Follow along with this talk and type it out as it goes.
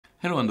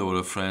Hello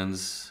underwater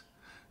friends.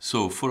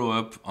 So follow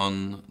up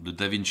on the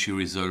Davinci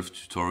Resolve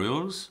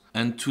tutorials,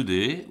 and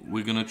today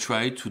we're gonna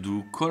try to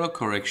do color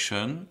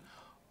correction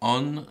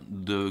on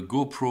the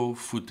GoPro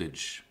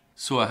footage.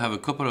 So I have a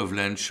couple of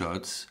land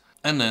shots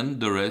and then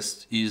the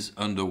rest is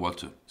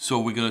underwater. So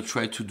we're gonna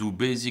try to do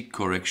basic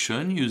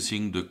correction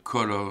using the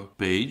color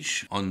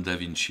page on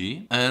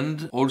Davinci,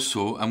 and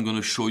also I'm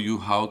gonna show you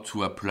how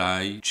to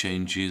apply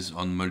changes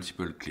on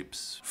multiple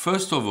clips.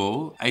 First of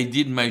all, I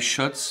did my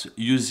shots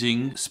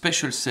using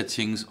special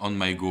settings on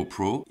my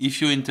GoPro.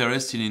 If you're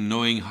interested in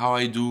knowing how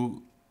I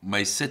do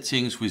my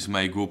settings with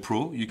my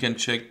GoPro, you can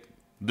check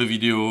the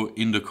video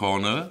in the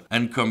corner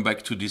and come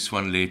back to this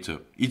one later.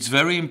 It's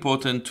very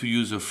important to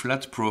use a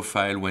flat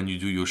profile when you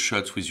do your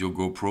shots with your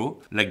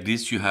GoPro. Like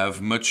this, you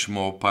have much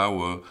more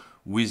power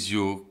with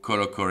your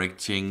color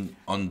correcting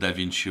on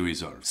Davinci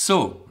Resolve.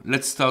 So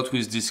let's start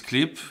with this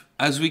clip.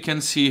 As we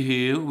can see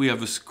here, we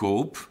have a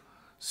scope.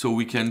 So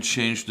we can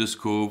change the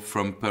scope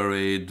from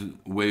parade,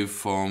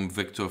 waveform,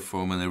 vector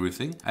form and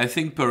everything. I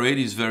think parade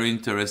is very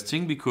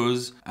interesting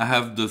because I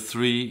have the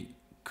three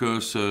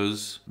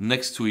cursors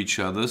next to each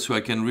other, so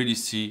I can really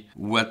see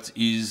what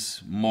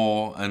is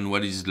more and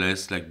what is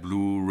less, like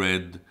blue,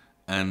 red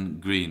and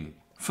green.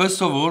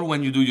 First of all,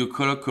 when you do your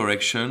color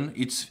correction,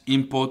 it's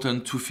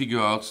important to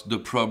figure out the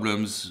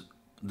problems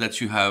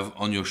that you have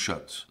on your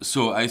shot.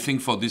 So I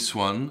think for this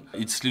one,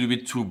 it's a little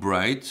bit too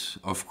bright,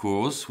 of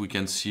course. We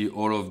can see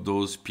all of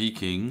those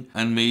peaking,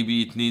 and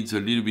maybe it needs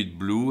a little bit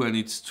blue and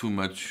it's too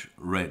much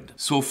red.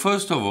 So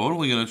first of all,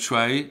 we're gonna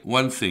try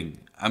one thing.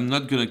 I'm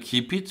not gonna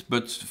keep it,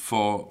 but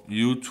for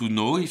you to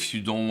know, if you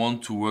don't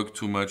want to work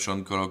too much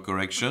on color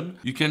correction,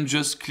 you can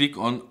just click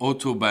on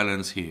auto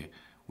balance here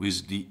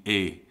with the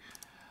A.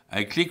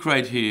 I click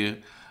right here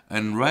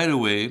and right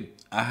away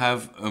I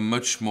have a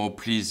much more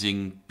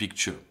pleasing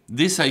picture.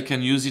 This I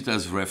can use it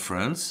as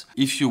reference.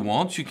 If you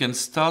want, you can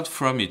start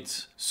from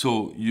it.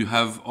 So you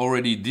have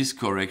already this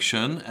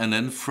correction, and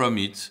then from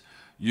it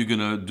you're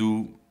gonna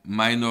do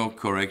minor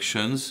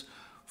corrections.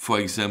 For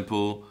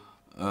example,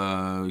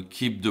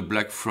 keep the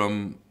black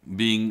from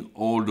being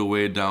all the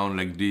way down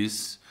like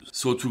this.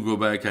 So to go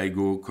back, I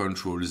go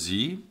Ctrl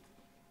Z.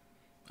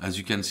 As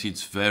you can see,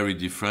 it's very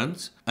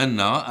different. And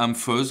now I'm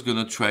first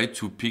gonna try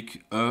to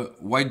pick a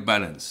white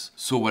balance.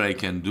 So what I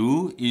can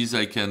do is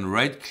I can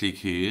right click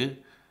here,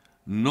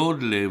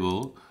 node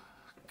label,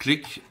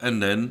 click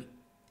and then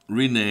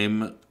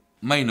rename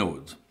my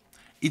node.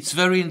 It's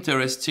very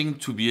interesting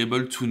to be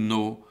able to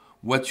know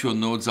what your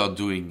nodes are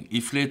doing.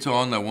 If later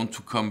on I want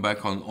to come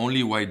back on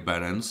only white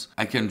balance,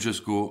 I can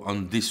just go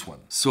on this one.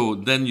 So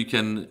then you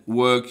can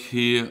work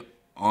here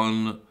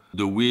on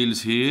the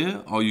wheels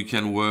here, or you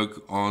can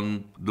work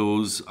on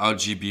those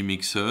Rgb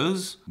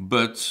mixers,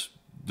 but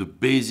the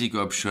basic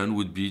option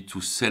would be to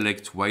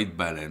select white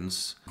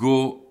balance,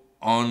 go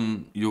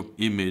on your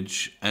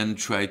image and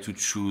try to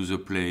choose a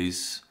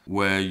place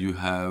where you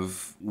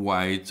have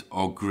white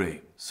or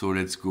gray. So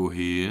let's go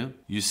here.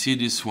 You see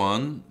this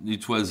one,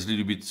 it was a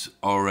little bit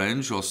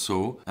orange or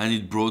so, and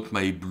it brought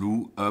my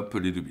blue up a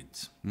little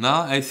bit.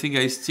 Now I think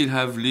I still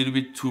have a little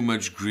bit too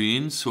much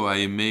green, so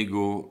I may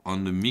go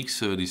on the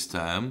mixer this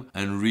time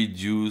and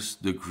reduce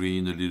the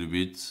green a little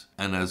bit,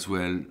 and as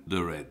well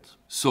the red.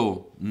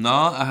 So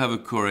now I have a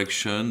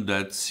correction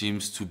that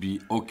seems to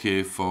be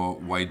okay for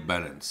white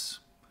balance.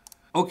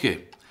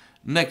 Okay,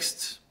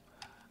 next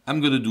I'm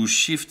gonna do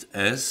Shift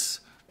S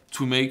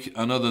to make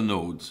another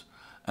node.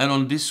 And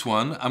on this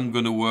one, I'm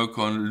going to work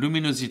on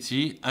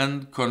luminosity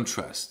and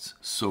contrast.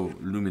 So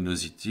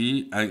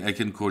luminosity, I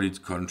can call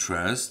it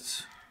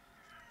contrast.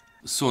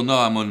 So now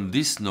I'm on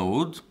this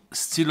node,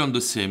 still on the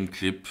same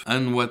clip.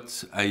 And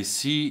what I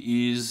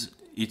see is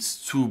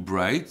it's too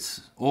bright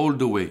all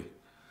the way.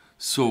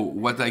 So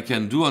what I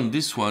can do on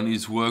this one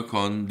is work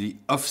on the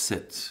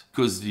offset.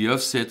 Because the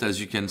offset, as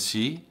you can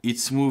see,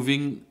 it's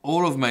moving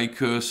all of my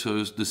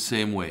cursors the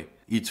same way.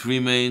 It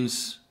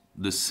remains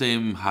the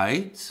same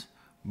height,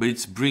 but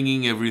it's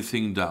bringing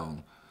everything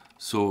down.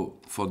 So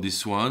for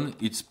this one,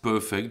 it's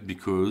perfect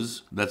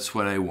because that's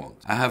what I want.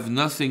 I have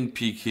nothing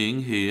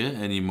peaking here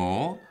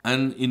anymore.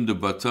 And in the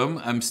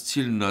bottom, I'm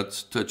still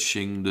not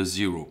touching the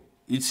zero.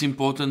 It's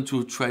important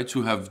to try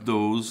to have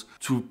those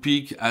to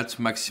peak at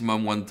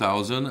maximum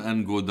 1000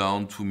 and go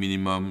down to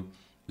minimum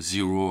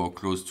 0 or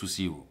close to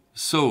 0.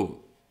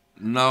 So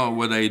now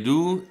what I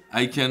do,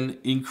 I can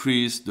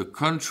increase the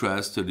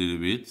contrast a little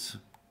bit.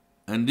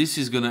 And this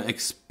is gonna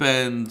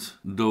expand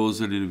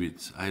those a little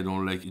bit. I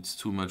don't like it's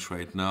too much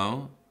right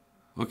now.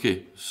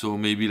 Okay, so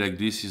maybe like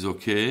this is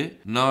okay.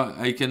 Now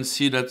I can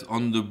see that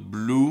on the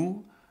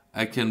blue,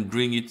 I can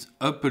bring it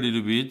up a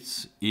little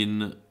bit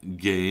in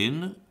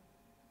gain.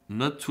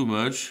 Not too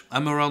much.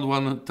 I'm around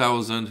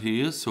 1000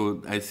 here,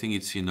 so I think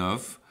it's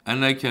enough.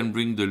 And I can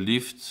bring the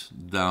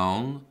lift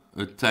down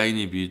a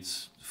tiny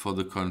bit for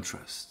the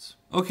contrast.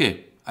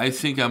 Okay, I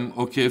think I'm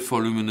okay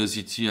for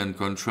luminosity and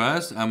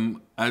contrast.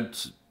 I'm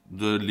at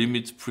the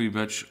limit pretty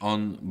much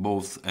on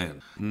both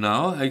ends.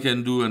 Now I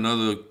can do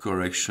another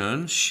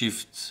correction,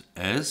 Shift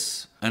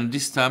S, and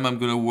this time I'm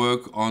gonna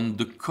work on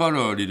the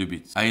color a little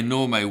bit. I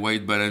know my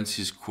white balance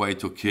is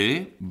quite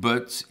okay,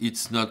 but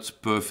it's not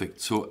perfect.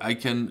 So I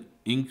can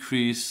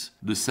increase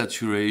the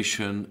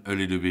saturation a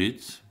little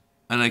bit,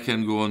 and I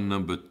can go on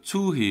number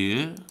 2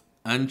 here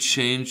and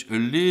change a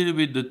little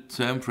bit the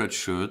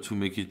temperature to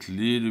make it a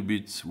little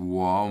bit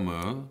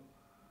warmer,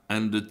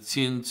 and the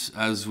tint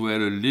as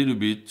well a little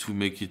bit to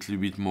make it a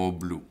little bit more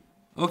blue.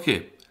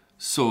 Okay,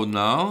 so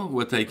now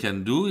what I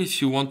can do,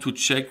 if you want to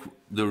check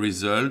the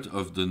result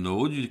of the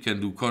node, you can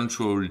do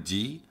Ctrl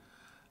D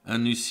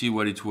and you see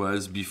what it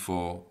was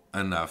before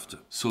and after.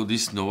 So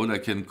this node, I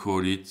can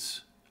call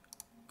it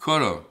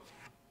color.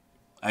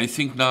 I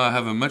think now I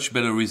have a much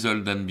better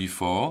result than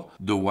before.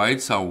 The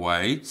whites are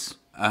white.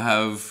 I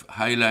have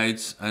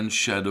highlights and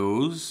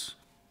shadows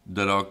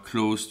that are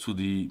close to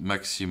the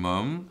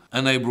maximum,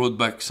 and I brought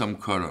back some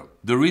color.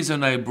 The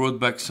reason I brought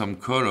back some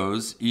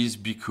colors is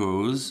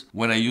because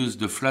when I use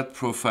the flat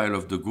profile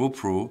of the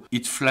GoPro,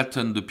 it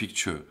flattened the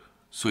picture.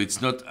 So it's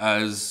not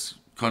as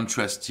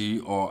contrasty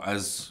or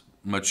as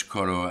much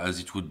color as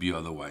it would be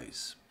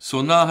otherwise.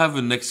 So now I have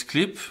a next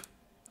clip,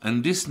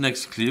 and this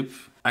next clip,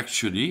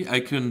 actually, I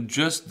can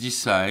just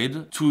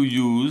decide to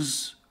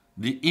use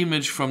the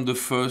image from the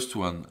first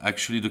one,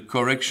 actually the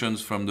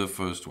corrections from the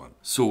first one.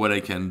 So what I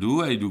can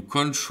do, I do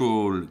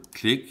Control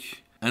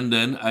click, and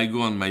then I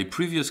go on my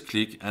previous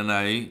click and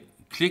I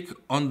click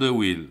on the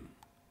wheel,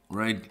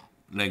 right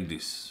like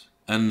this.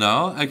 And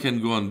now I can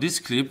go on this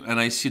clip and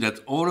I see that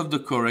all of the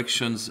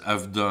corrections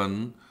I've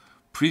done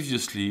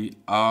previously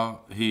are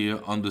here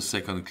on the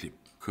second clip.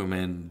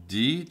 Command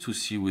D to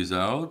see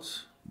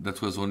without,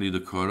 that was only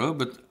the color,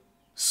 but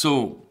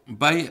so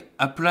by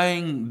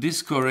applying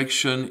this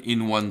correction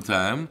in one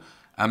time,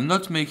 I'm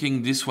not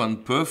making this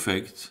one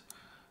perfect,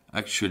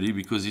 actually,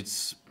 because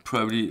it's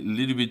probably a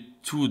little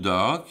bit too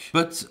dark,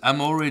 but I'm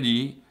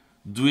already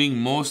doing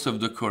most of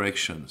the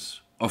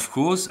corrections. Of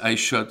course, I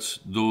shot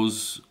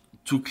those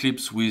 2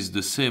 clips with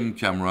the same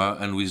camera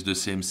and with the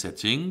same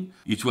setting.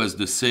 It was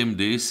the same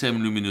day,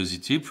 same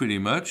luminosity pretty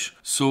much,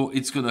 so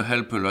it's gonna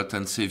help a lot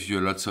and save you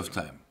lots of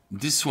time.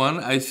 This one,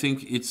 I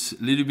think it's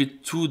a little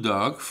bit too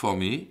dark for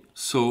me,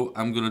 so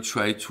I'm gonna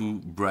try to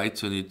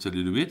brighten it a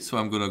little bit. So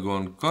I'm gonna go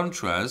on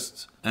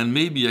contrast, and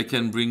maybe I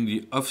can bring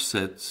the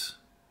offset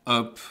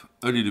up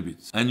a little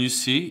bit. And you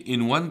see,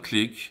 in one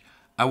click,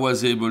 I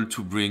was able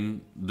to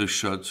bring the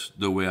shot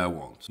the way I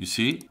want. You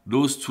see,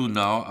 those two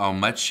now are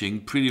matching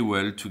pretty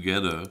well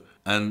together,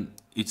 and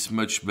it's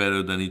much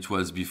better than it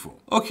was before.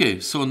 Okay,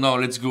 so now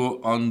let's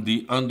go on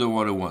the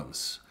underwater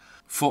ones.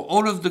 For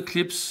all of the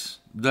clips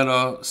that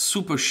are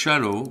super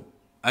shallow,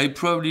 I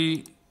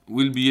probably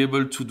will be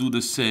able to do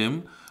the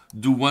same,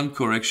 do one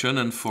correction,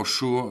 and for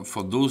sure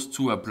for those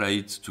two apply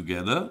it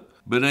together.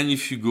 But then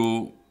if you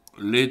go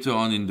later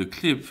on in the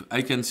clip,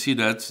 I can see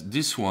that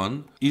this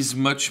one is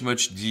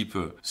much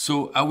deeper.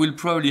 So I will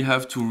probably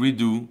have to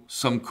redo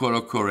some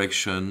color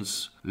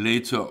corrections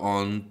later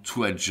on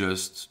to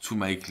adjust to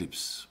my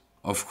clips.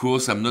 Of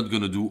course, I'm not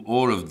gonna do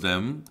all of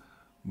them,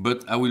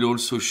 but I will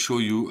also show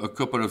you a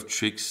couple of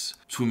tricks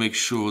to make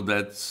sure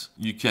that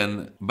you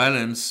can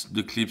balance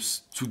the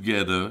clips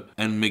together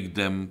and make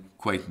them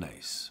quite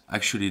nice.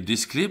 Actually,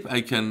 this clip,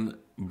 I can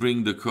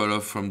bring the color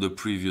from the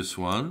previous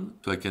one.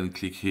 So I can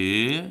click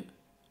here.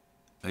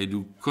 I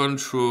do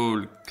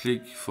Control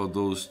click for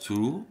those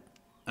two,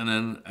 and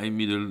then I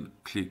middle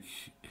click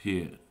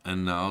here.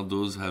 And now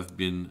those have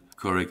been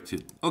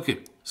corrected. Okay,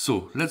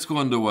 so let's go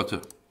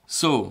underwater.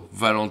 So,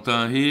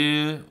 Valentin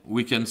here,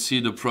 we can see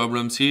the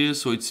problems here,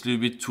 so it's a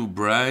little bit too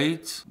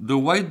bright. The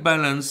white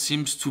balance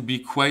seems to be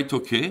quite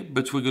okay,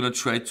 but we're gonna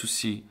try to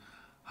see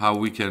how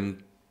we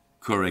can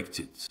correct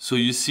it. So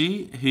you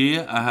see,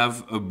 here I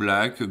have a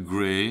black, a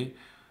gray,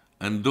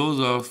 and those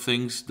are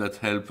things that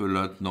help a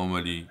lot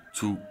normally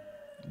to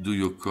do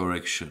your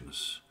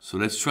corrections. So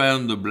let's try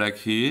on the black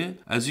here.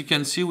 As you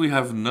can see, we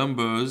have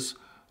numbers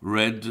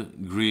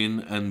red, green,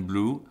 and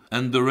blue.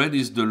 And the red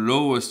is the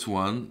lowest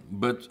one,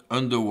 but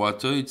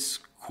underwater it's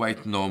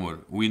quite normal.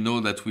 We know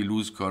that we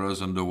lose colors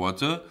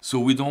underwater, so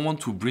we don't want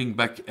to bring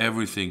back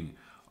everything.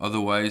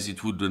 Otherwise,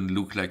 it wouldn't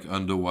look like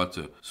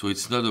underwater. So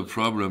it's not a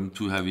problem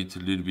to have it a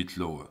little bit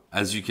lower.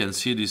 As you can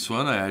see, this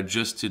one, I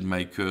adjusted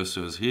my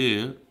cursors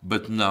here,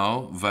 but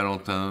now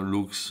Valentin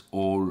looks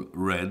all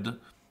red,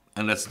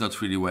 and that's not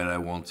really what I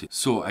wanted.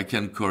 So I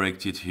can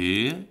correct it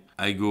here.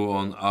 I go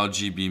on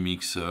Rgb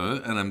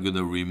Mixer and I'm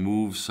gonna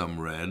remove some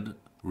red,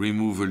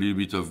 remove a little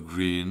bit of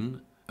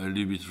green, a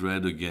little bit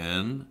red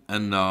again,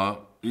 and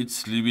now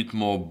it's a little bit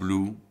more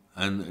blue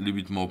and a little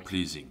bit more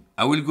pleasing.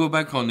 I will go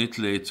back on it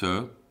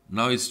later.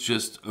 Now it's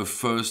just a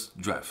first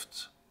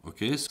draft.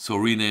 Okay, so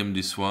rename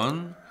this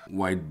one,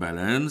 white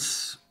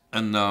balance,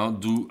 and now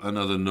do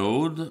another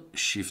node,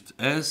 Shift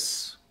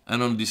S,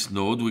 and on this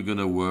node we're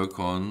gonna work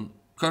on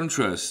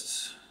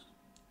contrast.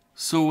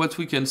 So what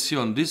we can see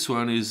on this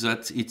one is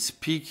that it's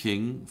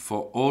peaking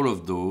for all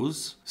of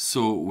those.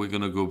 So we're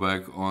gonna go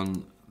back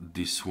on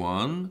this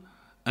one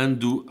and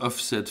do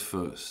offset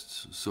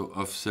first. So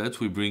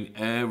offset, we bring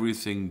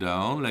everything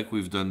down like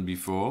we've done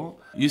before.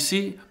 You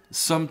see,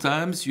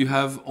 sometimes you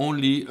have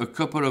only a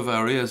couple of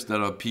areas that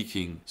are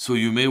peaking. So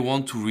you may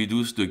want to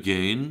reduce the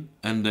gain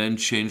and then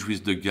change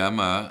with the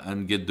gamma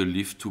and get the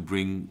lift to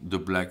bring the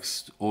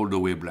blacks all the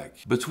way black.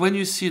 But when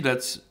you see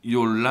that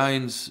your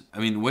lines,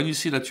 when you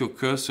see that your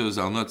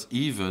cursors are not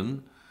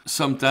even,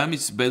 sometimes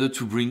it's better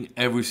to bring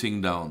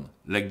everything down.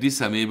 Like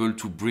this, I'm able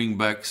to bring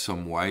back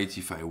some white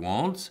if I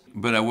want,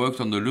 but I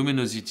worked on the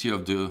luminosity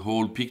of the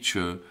whole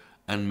picture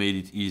and made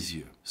it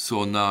easier.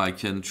 So now I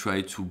can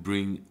try to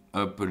bring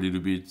up a little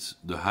bit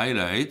the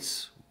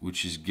highlights,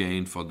 which is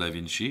gain for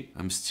Davinci.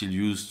 I'm still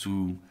used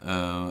to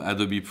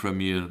Adobe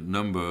Premiere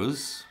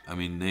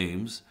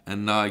names,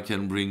 and now I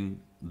can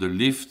bring the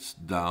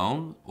lift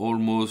down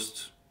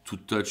almost to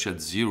touch at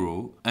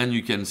 0, and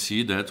you can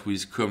see that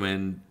with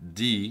Command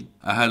D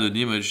I had an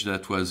image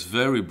that was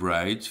very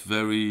bright,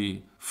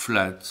 very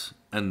flat,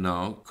 and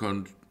now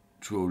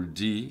Control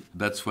D,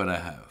 that's what I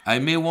have. I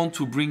may want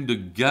to bring the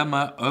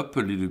gamma up a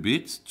little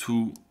bit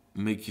to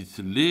make it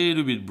a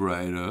little bit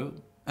brighter,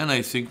 and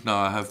I think now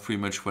I have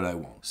pretty much what I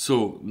want.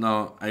 So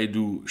now I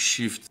do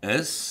Shift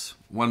S,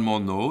 one more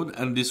node,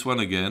 and this one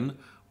again,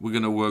 we're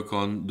gonna work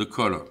on the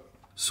color.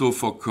 So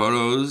for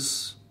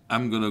colors,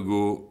 I'm gonna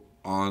go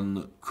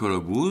on color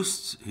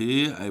boost.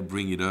 Here I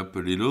bring it up a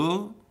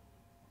little,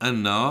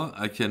 and now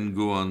I can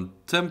go on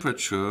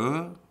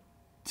temperature,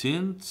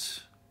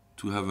 tint,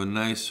 to have a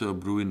nicer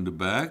blue in the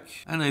back,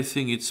 and I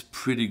think it's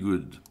pretty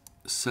good.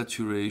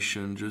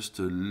 Saturation just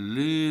a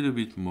little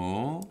bit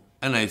more,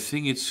 and I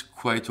think it's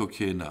quite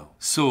okay now.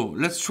 So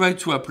let's try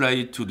to apply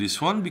it to this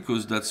one,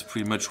 because that's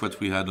pretty much what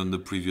we had on the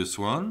previous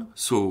one.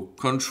 So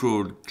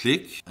Control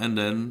click, and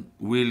then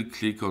we'll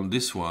click on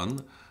this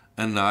one,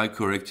 and now I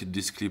corrected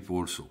this clip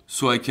also.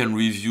 So I can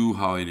review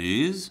how it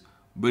is,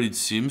 but it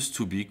seems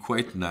to be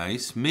quite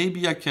nice.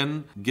 Maybe I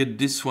can get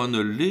this one a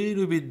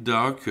little bit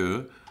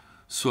darker.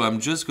 So I'm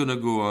just gonna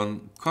go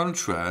on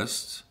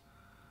contrast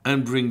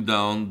and bring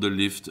down the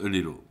lift a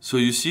little. So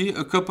you see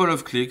a couple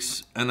of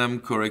clicks and I'm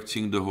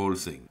correcting the whole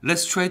thing.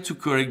 Let's try to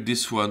correct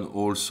this one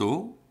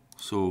also.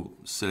 So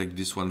select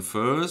this one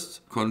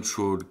first,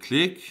 Control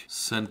click,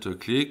 center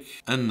click,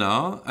 and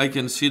now I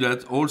can see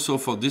that also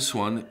for this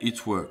one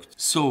it worked.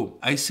 So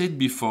I said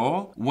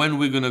before, when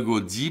we're gonna go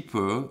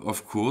deeper,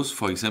 of course,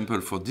 for example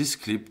for this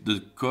clip,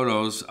 the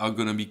colors are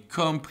gonna be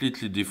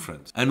completely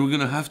different and we're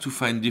gonna have to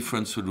find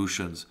different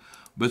solutions.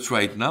 But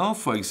right now,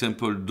 for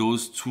example,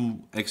 those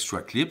two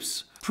extra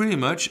clips, pretty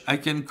much I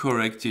can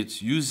correct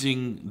it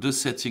using the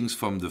settings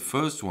from the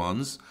first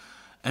ones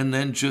and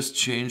then just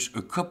change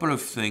a couple of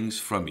things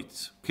from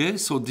it. Okay,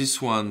 so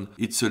this one,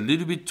 it's a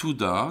little bit too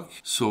dark.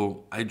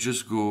 So I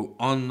just go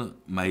on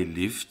my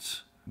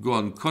lift, go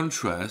on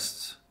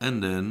contrast,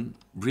 and then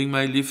bring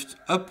my lift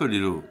up a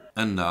little.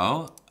 And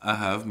now I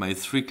have my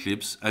three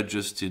clips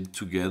adjusted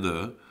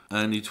together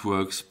and it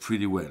works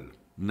pretty well.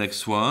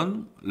 Next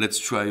one, let's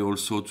try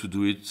also to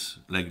do it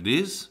like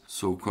this.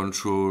 So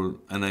Control,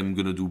 and I'm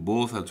gonna do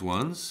both at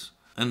once,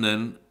 and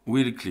then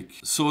we'll click.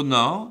 So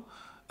now,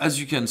 as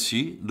you can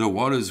see, the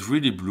water is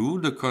really blue,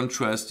 the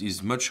contrast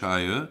is much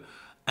higher,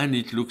 and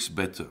it looks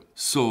better.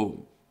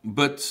 So,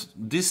 but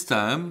this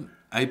time,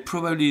 I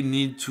probably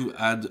need to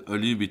add a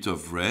little bit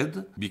of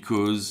red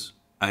because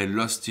I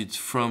lost it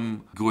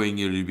from going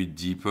a little bit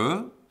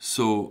deeper.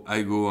 So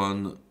I go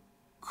on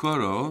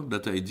color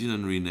that I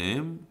didn't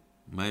rename.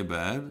 My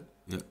bad.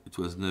 Yeah, it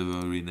was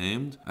never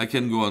renamed. I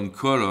can go on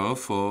color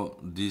for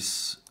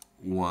this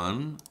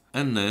one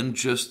and then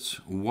just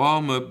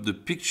warm up the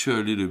picture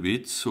a little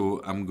bit.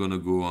 So I'm gonna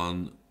go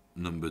on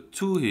number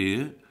 2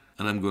 here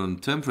and I'm going on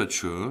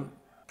temperature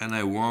and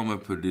I warm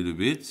up a little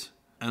bit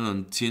and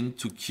on tint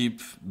to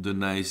keep the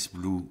nice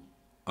blue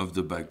of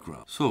the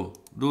background. So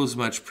those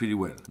match pretty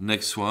well.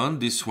 Next one,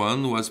 this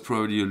one was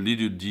probably a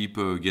little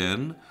deeper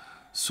again.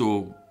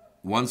 So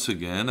once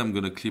again, I'm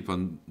gonna click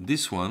on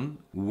this one,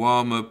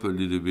 warm up a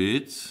little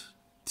bit,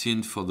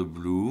 tint for the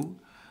blue,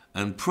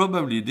 and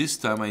probably this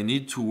time I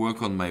need to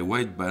work on my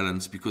white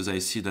balance because I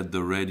see that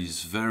the red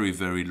is very,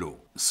 very low.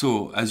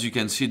 So as you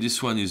can see,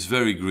 this one is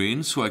very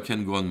green, so I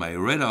can go on my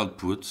red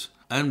output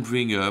and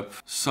bring up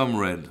some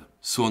red.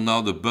 So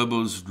now the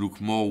bubbles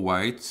look more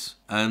white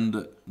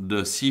and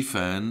the sea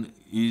fan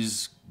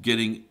is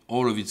getting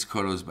all of its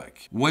colors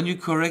back. When you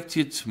correct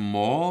it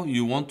more,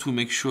 you want to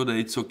make sure that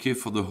it's okay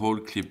for the whole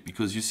clip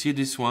because you see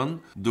this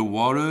one, the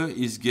water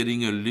is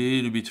getting a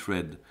little bit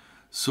red.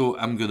 So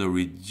I'm gonna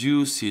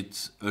reduce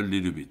it a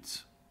little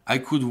bit. I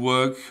could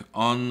work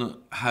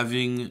on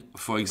having,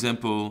 for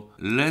example,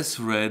 less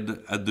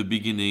red at the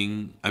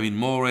beginning,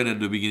 more red at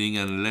the beginning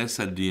and less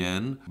at the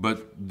end.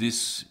 But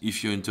this,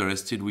 if you're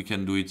interested, we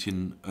can do it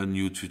in a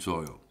new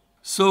tutorial.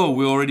 So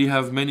we already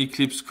have many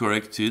clips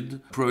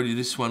corrected. Probably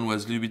this one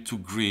was a little bit too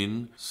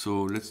green.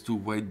 So let's do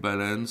white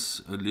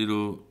balance,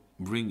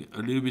 bring a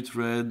little bit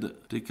red,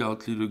 take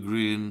out little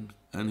green,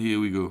 and here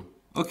we go.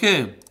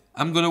 Okay,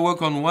 I'm gonna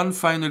work on one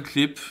final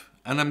clip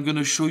and I'm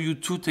gonna show you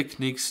two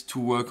techniques to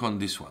work on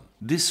this one.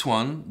 This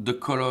one, the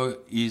color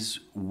is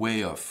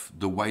way off.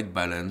 The white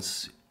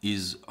balance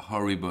is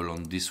horrible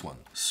on this one.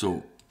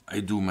 So I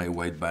do my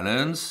white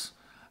balance.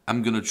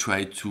 I'm gonna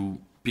try to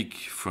pick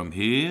from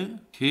here.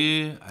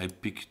 Here I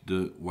pick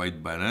the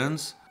white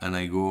balance and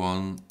I go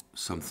on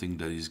something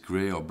that is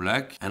gray or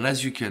black. And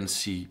as you can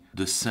see,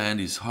 the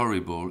sand is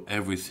horrible.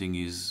 Everything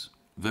is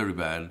very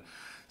bad.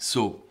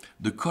 So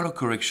the color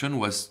correction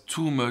was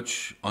too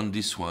much on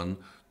this one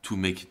to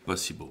make it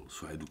possible.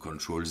 So I do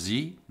Ctrl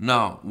Z.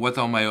 Now, what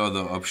are my other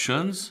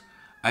options?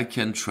 I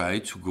can try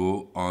to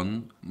go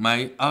on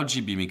my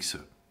Rgb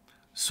Mixer.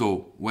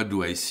 So what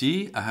do I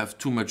see? I have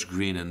too much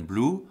green and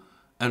blue,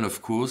 and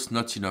of course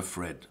not enough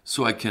red.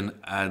 So I can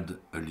add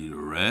a little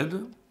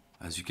red.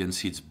 As you can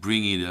see, it's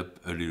bringing it up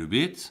a little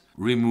bit.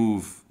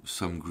 Remove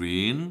some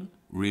green,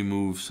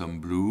 remove some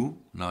blue.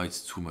 Now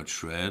it's too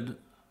much red.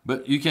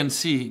 But you can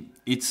see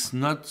it's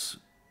not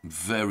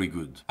very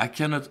good. I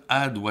cannot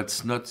add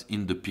what's not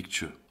in the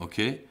picture,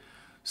 okay?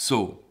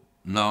 So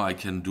now I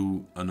can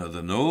do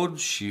another node,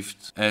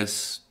 Shift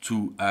S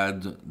to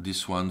add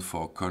this one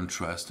for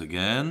contrast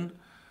again,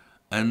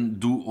 and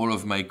do all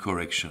of my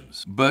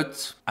corrections.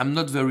 But I'm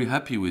not very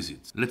happy with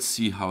it. Let's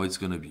see how it's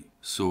gonna be.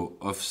 So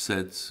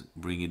offset,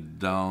 bring it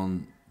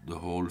down the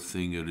whole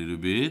thing a little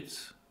bit.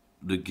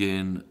 The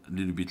gain a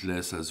little bit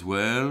less as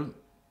well,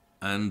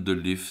 and the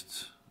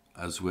lift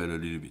as well a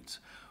little bit.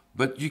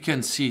 But you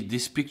can see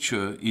this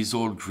picture is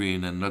all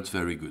green and not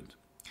very good.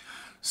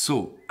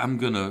 So I'm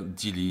gonna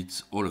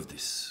delete all of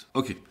this.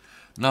 Okay,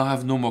 now I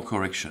have no more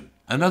correction.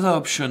 Another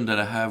option that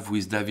I have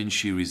with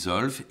Davinci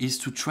Resolve is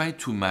to try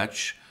to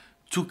match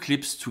two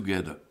clips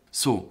together.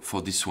 So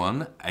for this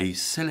one, I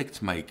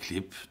select my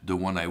clip, the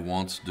one I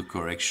want the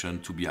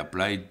correction to be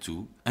applied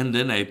to, and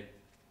then I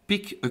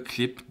pick a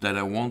clip that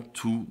I want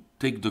to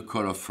take the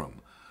color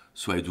from.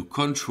 So I do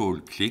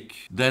Control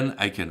click, then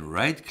I can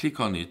right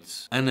click on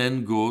it and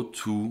then go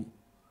to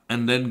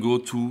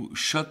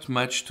shot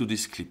match to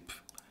this clip.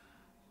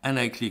 And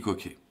I click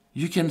OK.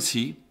 You can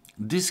see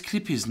this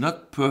clip is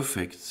not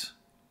perfect,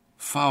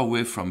 far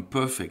away from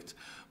perfect,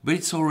 but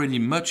it's already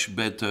much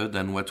better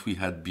than what we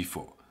had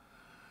before.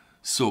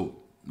 So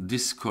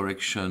this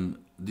correction,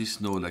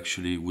 this node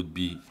actually would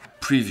be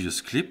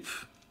previous clip.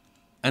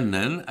 And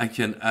then I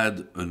can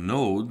add a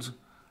node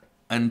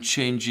and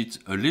change it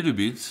a little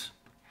bit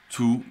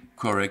to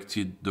correct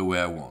it the way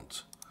I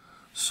want.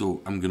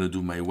 So I'm gonna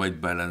do my white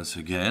balance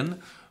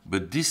again,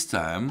 but this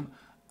time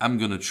I'm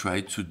gonna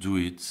try to do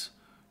it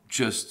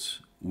just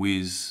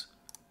with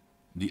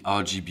the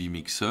Rgb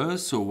Mixer.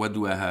 So what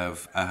do I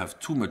have? I have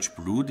too much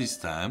blue this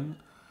time,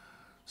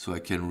 so I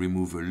can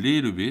remove a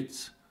little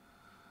bit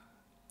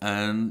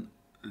and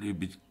a little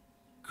bit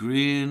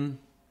green.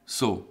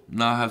 So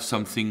now I have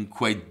something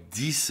quite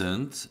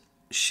decent.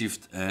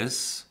 Shift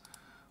S,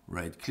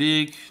 right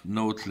click,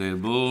 note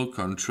label,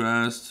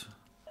 contrast.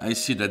 I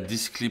see that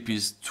this clip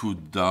is too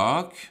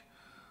dark,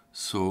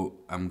 so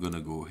I'm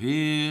gonna go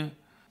here.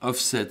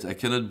 Offset, I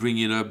cannot bring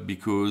it up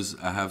because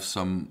I have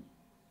some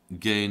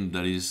gain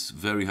that is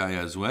very high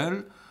as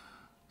well.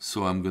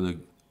 So I'm gonna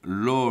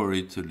lower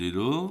it a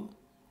little,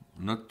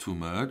 not too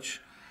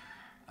much.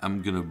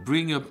 I'm gonna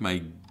bring up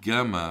my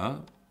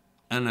gamma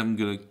and I'm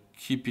gonna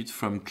keep it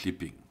from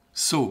clipping.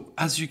 So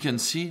as you can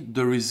see,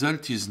 the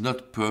result is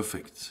not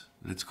perfect.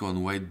 Let's go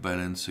on white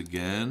balance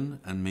again,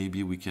 and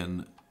maybe we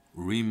can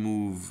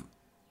remove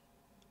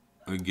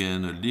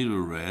again a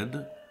little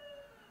red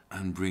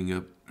and bring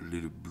up a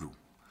little blue.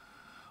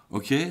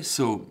 Okay,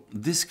 so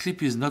this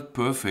clip is not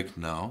perfect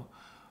now,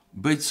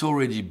 but it's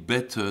already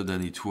better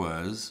than it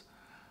was.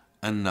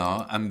 And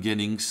now I'm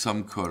getting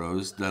some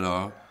colors that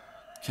are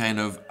kind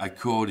of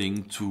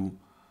according to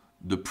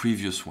the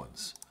previous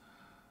ones.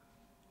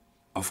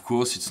 Of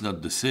course, it's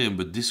not the same,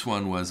 but this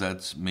one was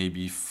at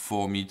maybe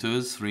 4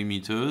 meters, 3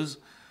 meters,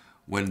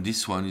 when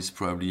this one is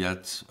probably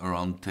at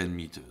around 10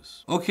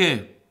 meters.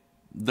 Okay,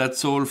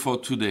 that's all for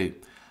today.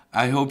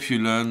 I hope you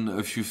learned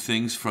a few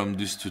things from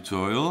this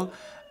tutorial.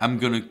 I'm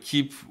gonna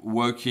keep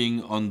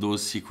working on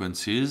those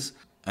sequences,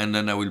 and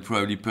then I will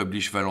probably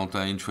publish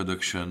Valentin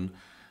introduction,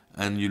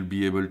 and you'll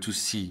be able to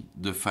see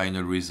the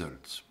final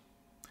results.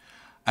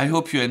 I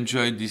hope you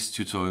enjoyed this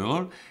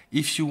tutorial.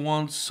 If you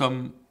want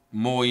some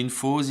more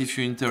infos, if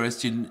you're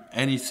interested in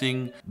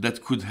anything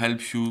that could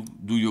help you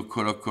do your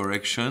color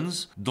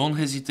corrections, don't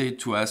hesitate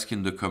to ask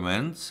in the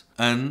comments,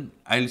 and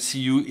I'll see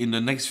you in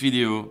the next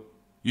video.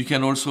 You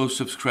can also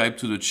subscribe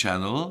to the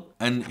channel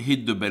and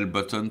hit the bell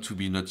button to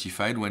be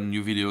notified when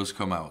new videos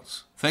come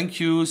out.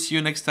 Thank you, see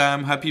you next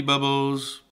time, happy bubbles!